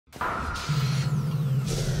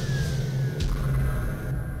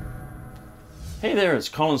Hey there, it's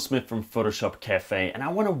Colin Smith from Photoshop Cafe, and I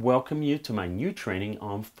want to welcome you to my new training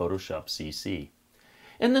on Photoshop CC.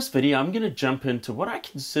 In this video, I'm going to jump into what I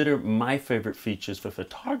consider my favorite features for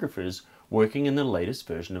photographers working in the latest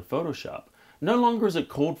version of Photoshop. No longer is it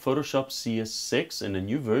called Photoshop CS6, and the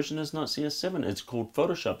new version is not CS7, it's called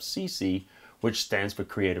Photoshop CC, which stands for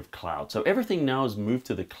Creative Cloud. So everything now is moved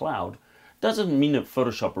to the cloud. Doesn't mean that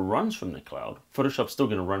Photoshop runs from the cloud. Photoshop's still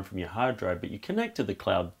going to run from your hard drive, but you connect to the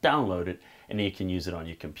cloud, download it, and then you can use it on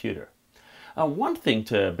your computer. One thing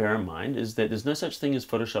to bear in mind is that there's no such thing as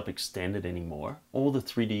Photoshop Extended anymore. All the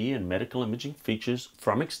 3D and medical imaging features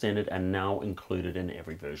from Extended are now included in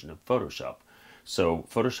every version of Photoshop. So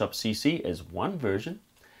Photoshop CC is one version.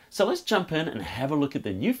 So let's jump in and have a look at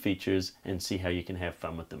the new features and see how you can have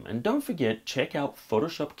fun with them. And don't forget, check out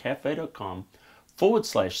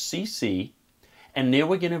PhotoshopCAFE.com/CC, and there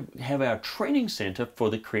we're going to have our training center for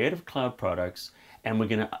the Creative Cloud products, and we're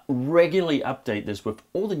going to regularly update this with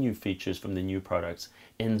all the new features from the new products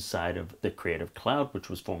inside of the Creative Cloud, which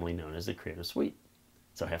was formerly known as the Creative Suite.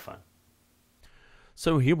 So have fun.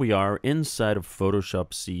 So here we are inside of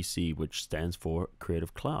Photoshop CC, which stands for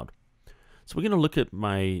Creative Cloud. So we're going to look at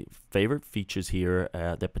my favorite features here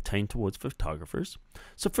that pertain towards photographers.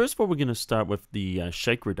 So first of all, we're going to start with the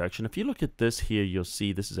shake reduction. If you look at this here, you'll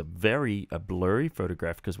see this is a very blurry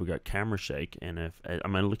photograph because we got camera shake. And if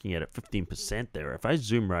I'm looking at it 15% there. If I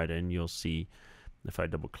zoom right in, you'll see, if I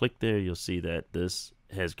double click there, you'll see that this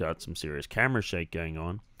has got some serious camera shake going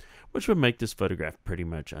on, which would make this photograph pretty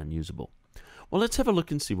much unusable. Well, let's have a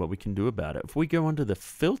look and see what we can do about it. If we go under the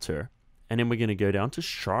filter, and then we're going to go down to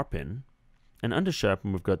Sharpen. And under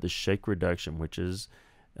Sharpen, we've got the shake reduction, which is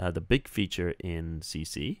the big feature in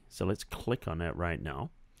CC. So let's click on that right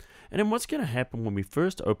now. And then what's going to happen when we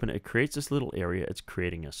first open it, it creates this little area. It's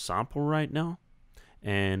creating a sample right now,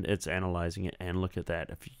 and it's analyzing it. And look at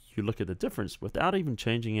that. If you look at the difference, without even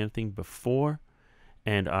changing anything before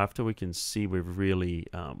and after, we can see we've really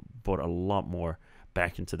brought a lot more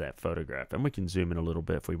back into that photograph. And we can zoom in a little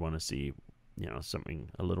bit if we want to see,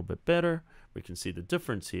 something a little bit better. We can see the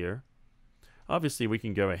difference here. Obviously, we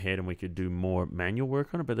can go ahead and we could do more manual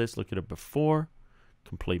work on it, but let's look at it before,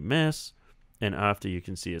 complete mess, and after. You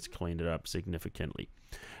can see it's cleaned it up significantly.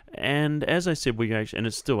 And as I said, and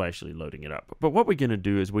it's still actually loading it up. But what we're going to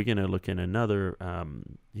do is we're going to look in another,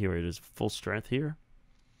 here it is, full strength here.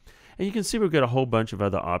 And you can see we've got a whole bunch of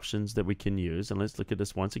other options that we can use. And let's look at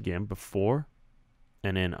this once again, before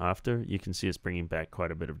and then after. You can see it's bringing back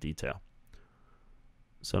quite a bit of detail.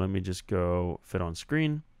 So let me just go fit on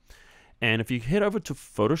screen. And if you head over to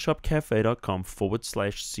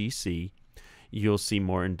PhotoshopCAFE.com/CC, you'll see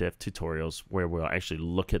more in-depth tutorials where we'll actually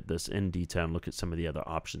look at this in detail and look at some of the other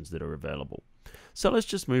options that are available. So let's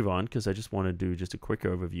just move on because I just want to do just a quick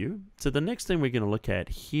overview. So the next thing we're going to look at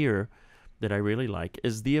here that I really like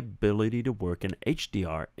is the ability to work in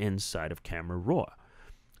HDR inside of Camera Raw.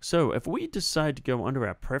 So if we decide to go under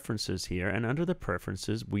our preferences here, and under the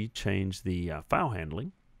preferences, we change the file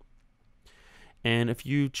handling. And if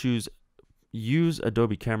you choose Use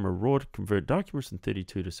Adobe Camera Raw to convert documents from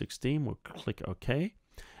 32 to 16. We'll click OK.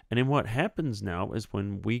 And then what happens now is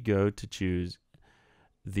when we go to choose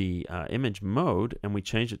the image mode and we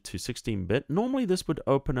change it to 16-bit, normally this would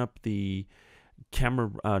open up the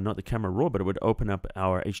camera, not the Camera Raw, but it would open up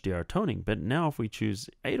our HDR toning. But now if we choose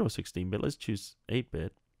 8 or 16-bit, let's choose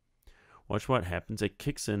 8-bit. Watch what happens. It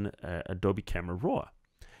kicks in Adobe Camera Raw.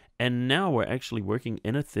 And now we're actually working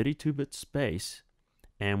in a 32-bit space.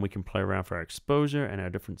 And we can play around for our exposure and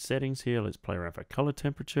our different settings here. Let's play around for color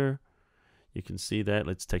temperature. You can see that.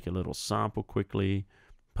 Let's take a little sample quickly.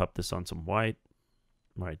 Pop this on some white.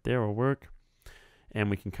 Right there will work.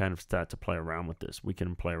 And we can kind of start to play around with this. We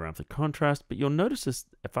can play around with the contrast. But you'll notice this,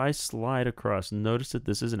 if I slide across, notice that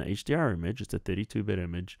this is an HDR image. It's a 32-bit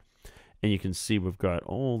image. And you can see we've got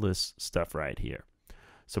all this stuff right here.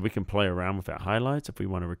 So we can play around with our highlights if we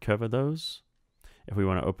want to recover those. If we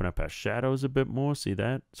want to open up our shadows a bit more, see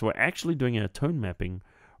that? So we're actually doing our tone mapping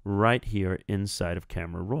right here inside of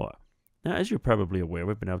Camera Raw. Now, as you're probably aware,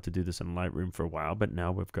 we've been able to do this in Lightroom for a while, but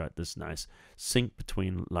now we've got this nice sync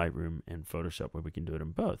between Lightroom and Photoshop where we can do it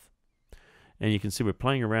in both. And you can see we're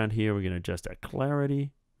playing around here. We're going to adjust our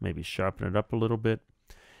clarity, maybe sharpen it up a little bit.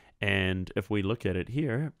 And if we look at it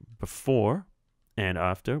here, before and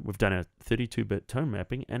after, we've done a 32-bit tone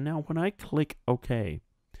mapping. And now when I click OK,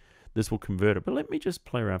 this will convert it. But let me just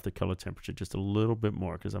play around with the color temperature just a little bit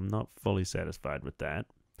more because I'm not fully satisfied with that.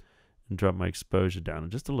 And drop my exposure down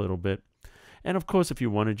just a little bit. And of course, if you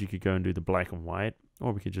wanted, you could go and do the black and white,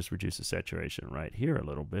 or we could just reduce the saturation right here a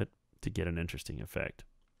little bit to get an interesting effect.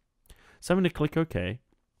 So I'm going to click OK.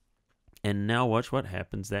 And now watch what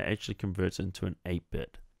happens. That actually converts into an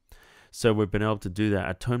 8-bit. So we've been able to do that,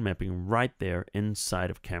 a tone mapping right there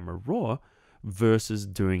inside of Camera Raw versus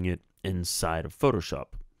doing it inside of Photoshop.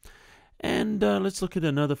 And let's look at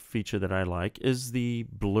another feature that I like is the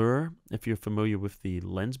blur. If you're familiar with the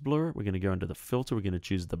lens blur, we're going to go into the filter. We're going to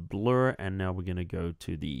choose the blur, and now we're going to go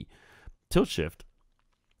to the tilt shift.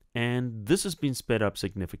 And this has been sped up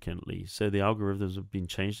significantly. So the algorithms have been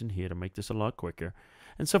changed in here to make this a lot quicker.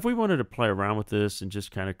 And so if we wanted to play around with this and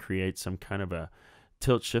just kind of create some kind of a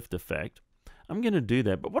tilt shift effect, I'm going to do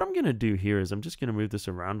that. But what I'm going to do here is I'm just going to move this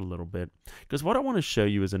around a little bit, because what I want to show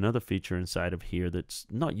you is another feature inside of here that's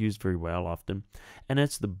not used very well often, and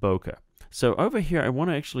that's the bokeh. So over here, I want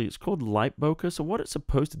to actually, it's called light bokeh. So what it's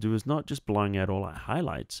supposed to do is not just blowing out all our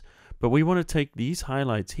highlights, but we want to take these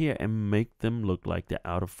highlights here and make them look like they're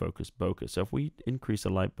out of focus bokeh. So if we increase the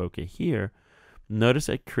light bokeh here, notice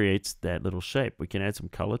it creates that little shape. We can add some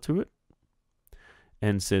color to it.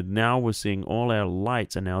 And so now we're seeing all our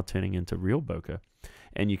lights are now turning into real bokeh.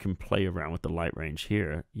 And you can play around with the light range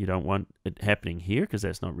here. You don't want it happening here because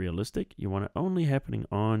that's not realistic. You want it only happening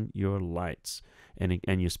on your lights and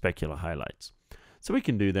your specular highlights. So we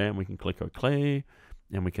can do that, and we can click OK,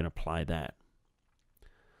 and we can apply that.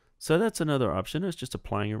 So that's another option. It's just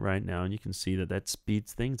applying it right now, and you can see that that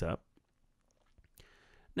speeds things up.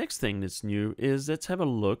 Next thing that's new is let's have a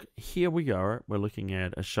look. Here we are. We're looking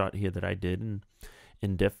at a shot here that I did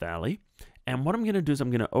in Death Valley. And what I'm going to do is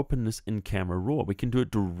I'm going to open this in Camera Raw. We can do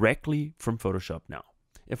it directly from Photoshop now.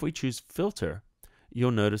 If we choose Filter,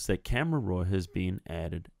 you'll notice that Camera Raw has been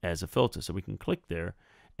added as a filter. So we can click there,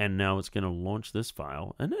 and now it's going to launch this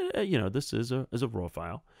file. And you know, this is a RAW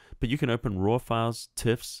file, but you can open RAW files,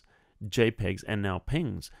 TIFFs, JPEGs, and now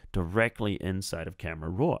PNGs directly inside of Camera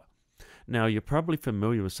Raw. Now, you're probably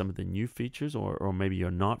familiar with some of the new features, or maybe you're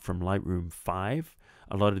not, from Lightroom 5.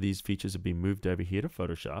 A lot of these features have been moved over here to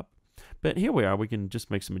Photoshop. But here we are. We can just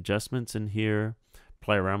make some adjustments in here,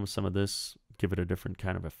 play around with some of this, give it a different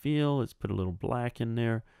kind of a feel. Let's put a little black in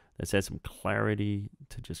there. Let's add some clarity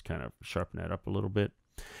to just kind of sharpen that up a little bit.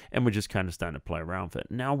 And we're just kind of starting to play around with it.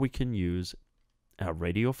 Now we can use our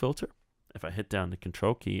radial filter. If I hit down the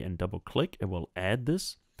Control key and double click, it will add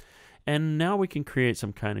this. And now we can create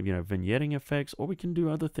some kind of, vignetting effects, or we can do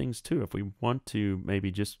other things too. If we want to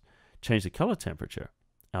maybe just change the color temperature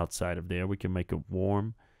outside of there, we can make it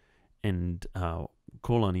warm and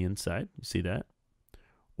cool on the inside. You see that?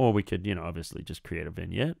 Or we could, obviously just create a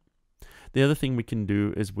vignette. The other thing we can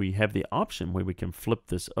do is we have the option where we can flip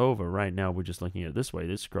this over. Right now, we're just looking at it this way.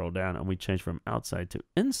 Let's scroll down, and we change from outside to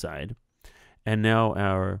inside. And now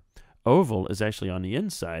our oval is actually on the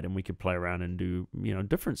inside, and we could play around and do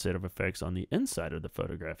different set of effects on the inside of the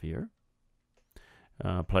photograph here.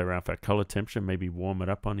 Play around with our color temperature, maybe warm it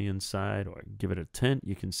up on the inside or give it a tint.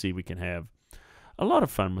 You can see we can have a lot of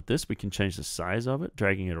fun with this. We can change the size of it,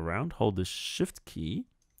 dragging it around. Hold the Shift key,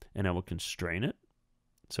 and that will constrain it.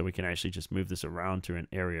 So we can actually just move this around to an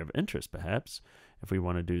area of interest, perhaps, if we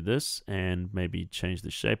want to do this, and maybe change the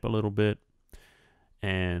shape a little bit.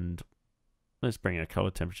 And let's bring our color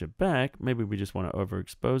temperature back. Maybe we just want to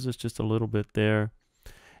overexpose this just a little bit there.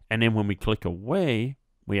 And then when we click away,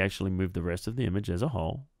 we actually move the rest of the image as a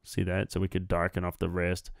whole. See that? So we could darken off the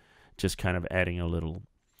rest, just kind of adding a little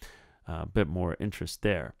bit more interest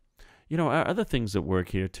there. Our other things that work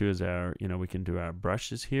here too is our, we can do our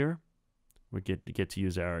brushes here. We get to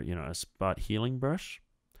use our, a spot healing brush.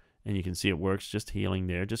 And you can see it works just healing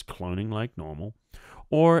there, just cloning like normal.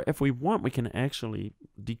 Or if we want, we can actually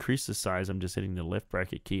decrease the size. I'm just hitting the left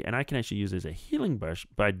bracket key, and I can actually use it as a healing brush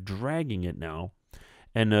by dragging it now.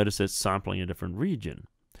 And notice it's sampling a different region.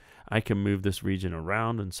 I can move this region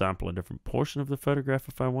around and sample a different portion of the photograph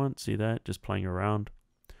if I want. See that? Just playing around,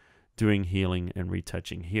 doing healing and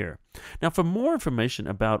retouching here. Now, for more information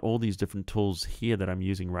about all these different tools here that I'm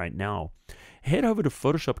using right now, head over to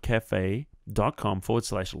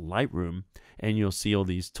PhotoshopCAFE.com/Lightroom, and you'll see all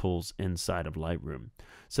these tools inside of Lightroom.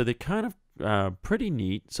 So they're kind of pretty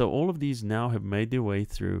neat. So all of these now have made their way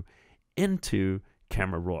through into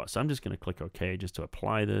Camera Raw. So I'm just going to click OK just to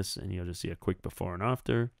apply this, and you'll just see a quick before and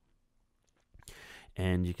after.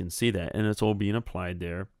 And you can see that, and it's all being applied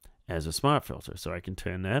there as a smart filter. So I can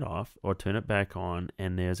turn that off or turn it back on,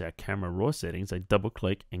 and there's our Camera Raw settings. I double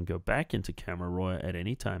click and go back into Camera Raw at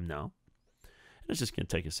any time now. And it's just going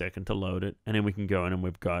to take a second to load it, and then we can go in and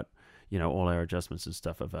we've got all our adjustments and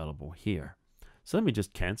stuff available here. So let me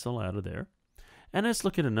just cancel out of there, and let's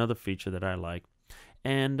look at another feature that I like.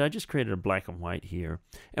 And I just created a black and white here,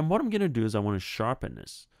 and what I'm going to do is I want to sharpen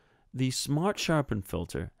this. The Smart Sharpen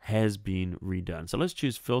filter has been redone. So let's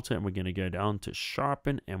choose Filter, and we're going to go down to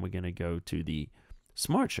Sharpen, and we're going to go to the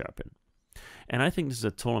Smart Sharpen. And I think this is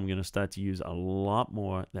a tool I'm going to start to use a lot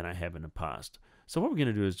more than I have in the past. So what we're going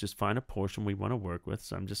to do is just find a portion we want to work with.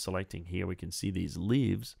 So I'm just selecting here. We can see these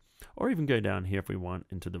leaves, or even go down here if we want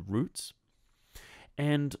into the roots.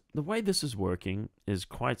 And the way this is working is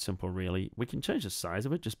quite simple, really. We can change the size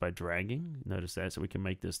of it just by dragging. Notice that. So we can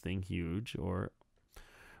make this thing huge or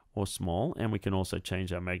small. And we can also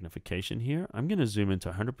change our magnification here. I'm going to zoom into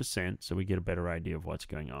 100% so we get a better idea of what's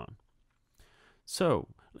going on. So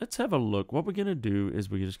let's have a look. What we're going to do is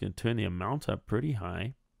we're just going to turn the amount up pretty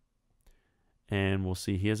high. And we'll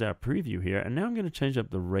see, here's our preview here. And now I'm going to change up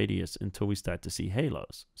the radius until we start to see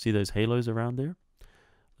halos. See those halos around there?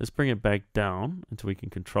 Let's bring it back down until we can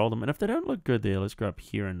control them. And if they don't look good there, let's go up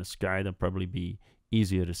here in the sky. They'll probably be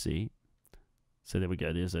easier to see. So there we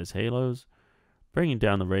go. There's those halos. Bringing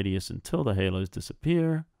down the radius until the halos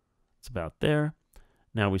disappear. It's about there.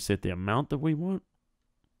 Now we set the amount that we want.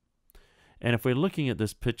 And if we're looking at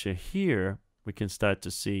this picture here, we can start to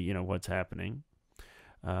see, you know, what's happening.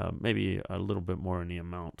 Maybe a little bit more in the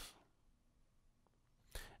amount.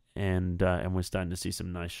 And we're starting to see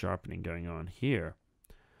some nice sharpening going on here.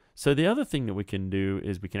 So the other thing that we can do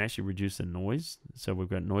is we can actually reduce the noise. So we've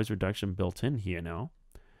got noise reduction built in here now.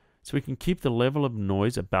 So we can keep the level of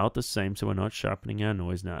noise about the same so we're not sharpening our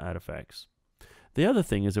noise in our artifacts. The other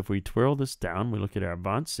thing is if we twirl this down, we look at our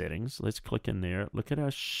advanced settings. Let's click in there. Look at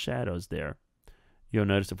our shadows there. You'll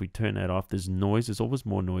notice if we turn that off, there's noise. There's always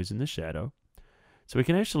more noise in the shadow. So we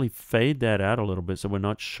can actually fade that out a little bit so we're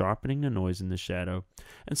not sharpening the noise in the shadow.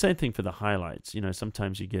 And same thing for the highlights. You know,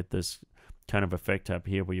 sometimes you get this kind of effect up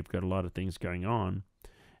here where you've got a lot of things going on.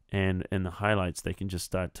 And in the highlights, they can just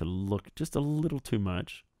start to look just a little too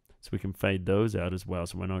much. So we can fade those out as well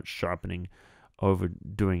so we're not sharpening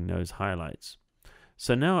overdoing those highlights.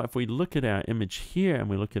 So now if we look at our image here and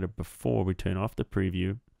we look at it before, we turn off the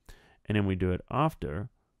preview and then we do it after,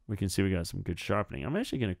 we can see we got some good sharpening. I'm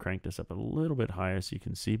actually going to crank this up a little bit higher so you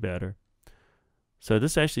can see better. So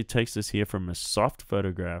this actually takes us here from a soft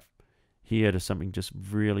photograph here to something just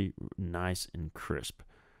really nice and crisp.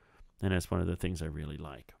 And that's one of the things I really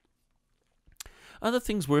like. Other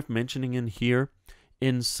things worth mentioning in here,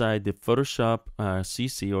 inside the Photoshop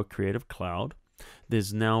CC or Creative Cloud,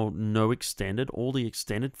 there's now no extended. All the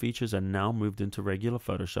extended features are now moved into regular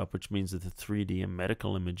Photoshop, which means that the 3D and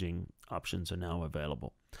medical imaging options are now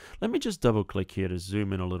available. Let me just double click here to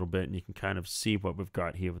zoom in a little bit and you can kind of see what we've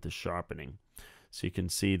got here with the sharpening. So you can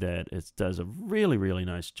see that it does a really, really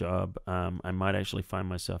nice job. I might actually find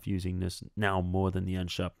myself using this now more than the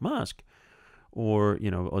unsharp mask or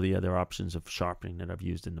the other options of sharpening that I've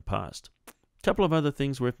used in the past. A couple of other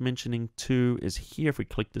things worth mentioning too is here, if we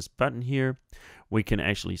click this button here, we can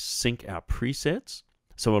actually sync our presets.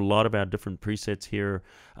 So a lot of our different presets here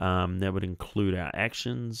that would include our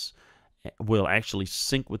actions will actually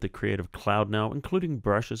sync with the Creative Cloud now, including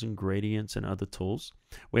brushes and gradients and other tools.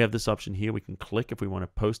 We have this option here. We can click if we want to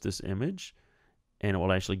post this image, and it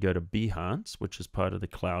will actually go to Behance, which is part of the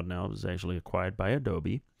cloud now. It was actually acquired by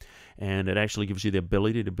Adobe. And it actually gives you the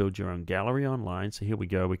ability to build your own gallery online. So here we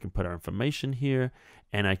go. We can put our information here,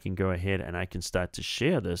 and I can go ahead and I can start to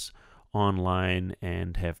share this online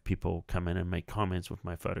and have people come in and make comments with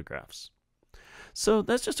my photographs. So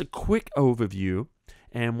that's just a quick overview.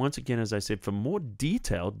 And once again, as I said, for more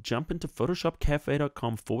detail, jump into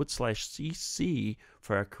PhotoshopCafe.com/cc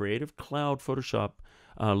for our Creative Cloud Photoshop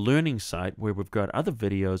learning site, where we've got other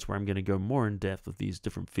videos where I'm going to go more in depth with these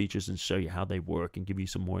different features and show you how they work and give you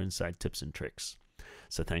some more inside tips and tricks.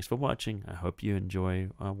 So thanks for watching. I hope you enjoy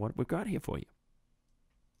what we've got here for you.